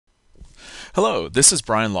Hello, this is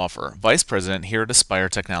Brian Laufer, Vice President here at Aspire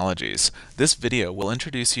Technologies. This video will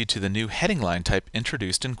introduce you to the new heading line type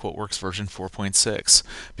introduced in QuoteWerks version 4.6.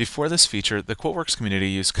 Before this feature, the QuoteWerks community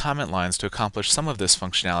used comment lines to accomplish some of this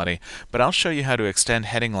functionality, but I'll show you how to extend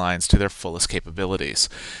heading lines to their fullest capabilities.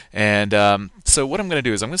 And so what I'm going to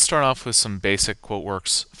do is I'm going to start off with some basic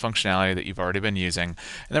QuoteWerks functionality that you've already been using, and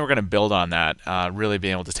then we're going to build on that, really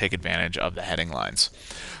being able to take advantage of the heading lines.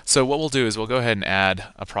 So what we'll do is we'll go ahead and add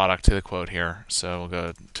a product to the quote here. So we'll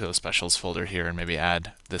go to the specials folder here and maybe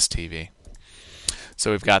add this TV.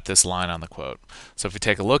 So we've got this line on the quote. So if we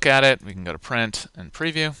take a look at it, we can go to print and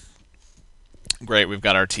preview. Great, we've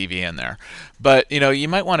got our TV in there. But you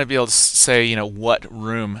might want to be able to say what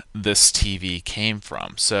room this TV came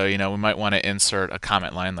from. So we might want to insert a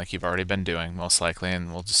comment line like you've already been doing most likely,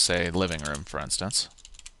 and we'll just say living room for instance.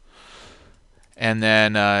 And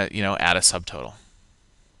then add a subtotal.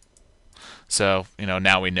 So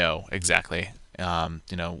now we know exactly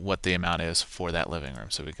what the amount is for that living room.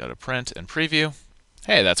 So we go to print and preview.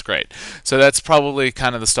 Hey, that's great. So that's probably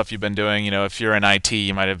kind of the stuff you've been doing. If you're in IT,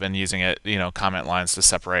 you might have been using it, comment lines to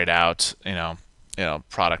separate out,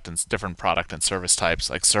 product and different product and service types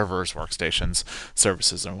like servers, workstations,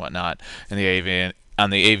 services, and whatnot. In the on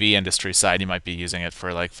the AV industry side, you might be using it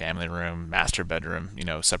for like family room, master bedroom,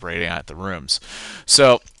 separating out the rooms.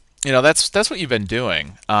 So that's what you've been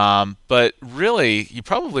doing. But really, you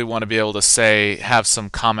probably want to be able to have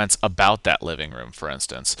some comments about that living room, for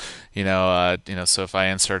instance. So if I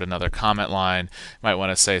insert another comment line, you might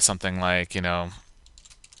want to say something like,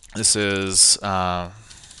 this is the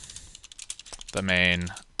main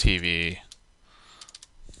TV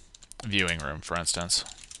viewing room, for instance.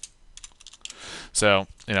 So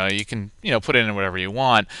you can put it in whatever you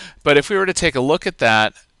want. But if we were to take a look at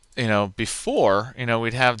that, before,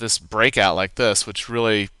 we'd have this breakout like this, which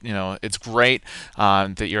really, it's great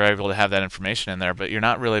that you're able to have that information in there, but you're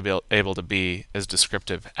not really able to be as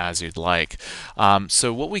descriptive as you'd like.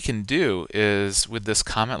 So what we can do is, with this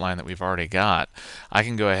comment line that we've already got, I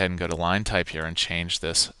can go ahead and go to line type here and change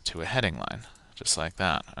this to a heading line, just like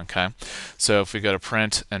that. Okay. So if we go to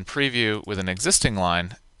print and preview with an existing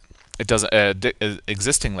line, it doesn't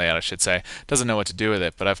existing layout, I should say, doesn't know what to do with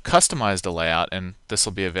it. But I've customized a layout, and this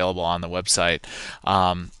will be available on the website.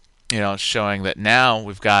 Showing that now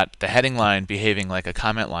we've got the heading line behaving like a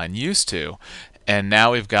comment line used to, and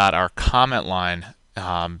now we've got our comment line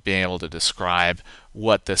being able to describe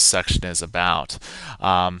what this section is about.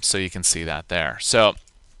 So you can see that there. So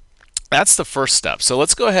that's the first step. So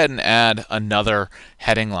let's go ahead and add another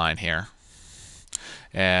heading line here.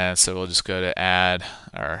 And so we'll just go to add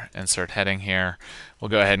or insert heading here. We'll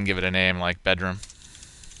go ahead and give it a name like bedroom.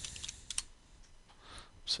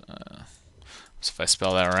 So if I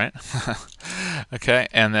spell that right. Okay,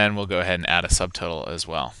 and then we'll go ahead and add a subtotal as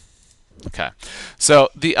well. Okay, so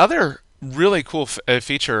the other really cool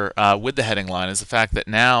feature with the heading line is the fact that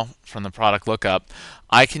now from the product lookup,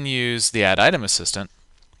 I can use the add item assistant.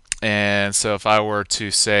 And so if I were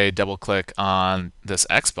to say double click on this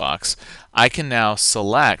Xbox, I can now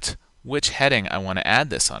select which heading I want to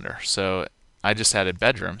add this under. So I just added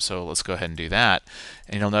bedroom, so let's go ahead and do that.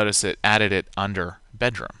 And you'll notice it added it under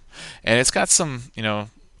bedroom. And it's got some,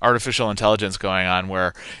 artificial intelligence going on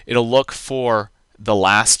where it'll look for the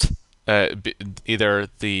last either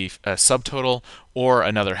the subtotal or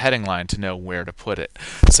another heading line to know where to put it.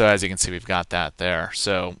 So as you can see, we've got that there.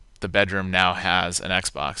 So the bedroom now has an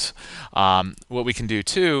Xbox. What we can do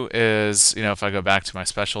too is, if I go back to my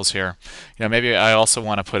specials here, maybe I also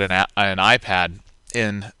want to put an iPad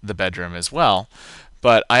in the bedroom as well,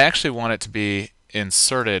 but I actually want it to be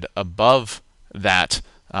inserted above that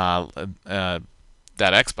that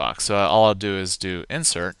Xbox. So all I'll do is do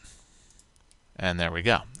insert, and there we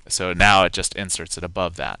go. So now it just inserts it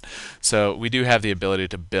above that. So we do have the ability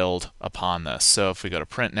to build upon this. So if we go to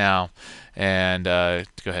print now and go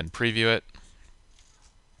ahead and preview it,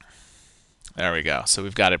 there we go. So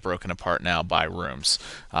we've got it broken apart now by rooms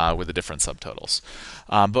with the different subtotals.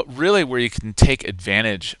 But really where you can take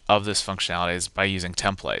advantage of this functionality is by using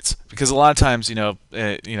templates. Because a lot of times, in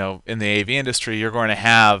the AV industry, you're going to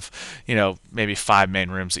have, maybe 5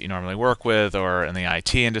 main rooms that you normally work with, or in the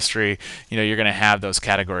IT industry, you're going to have those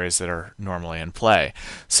categories that are normally in play.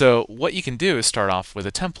 So what you can do is start off with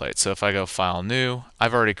a template. So if I go File, New,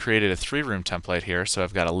 I've already created a 3-room template here. So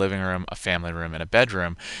I've got a living room, a family room, and a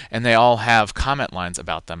bedroom, and they all have comment lines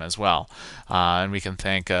about them as well. And we can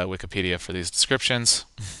thank Wikipedia for these descriptions.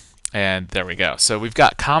 And there we go. So we've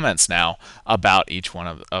got comments now about each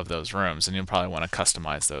one of those rooms, and you'll probably want to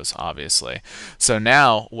customize those, obviously. So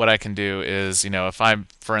now what I can do is, if I'm,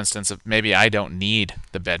 for instance, if maybe I don't need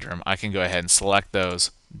the bedroom, I can go ahead and select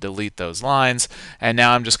those delete those lines, and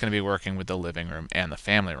now I'm just going to be working with the living room and the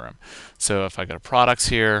family room. So if I go to products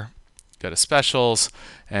here, go to specials,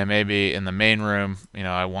 and maybe in the main room,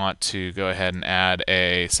 I want to go ahead and add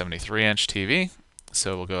a 73-inch TV.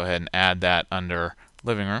 So we'll go ahead and add that under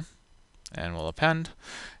living room, and we'll append.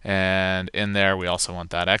 And in there, we also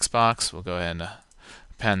want that Xbox. We'll go ahead and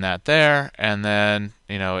append that there. And then,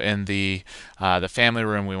 in the family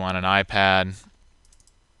room, we want an iPad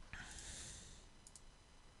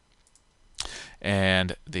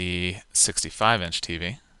and the 65-inch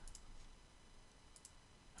TV.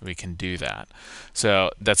 We can do that. So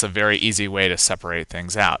that's a very easy way to separate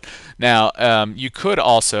things out. Now, you could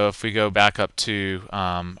also, if we go back up to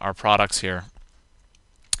our products here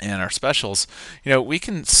and our specials, we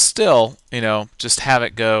can still, just have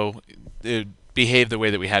it go, behave the way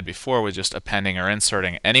that we had before with just appending or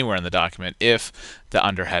inserting anywhere in the document if the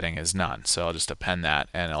underheading is none. So I'll just append that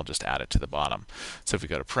and I'll just add it to the bottom. So if we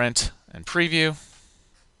go to print and preview,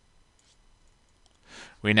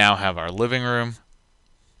 we now have our living room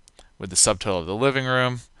with the subtotal of the living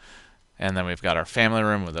room, and then we've got our family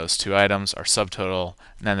room with those two items, our subtotal,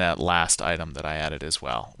 and then that last item that I added as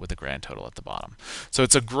well with the grand total at the bottom. So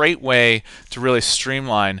it's a great way to really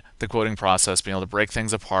streamline the quoting process, being able to break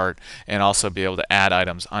things apart and also be able to add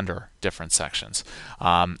items under different sections.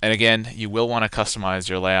 And again, you will want to customize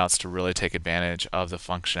your layouts to really take advantage of the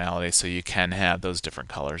functionality, so you can have those different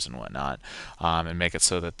colors and whatnot, and make it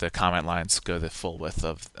so that the comment lines go the full width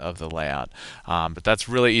of the layout. But that's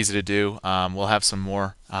really easy to do. We'll have some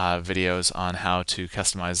more videos on how to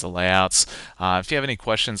customize the layouts. If you have any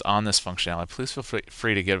questions on this functionality, please feel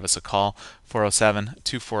free to give us a call,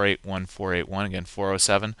 407-248-1481. Again,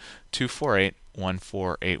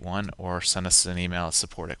 407-248-1481, or send us an email at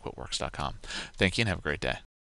support@QuoteWerks.com. Thank you and have a great day.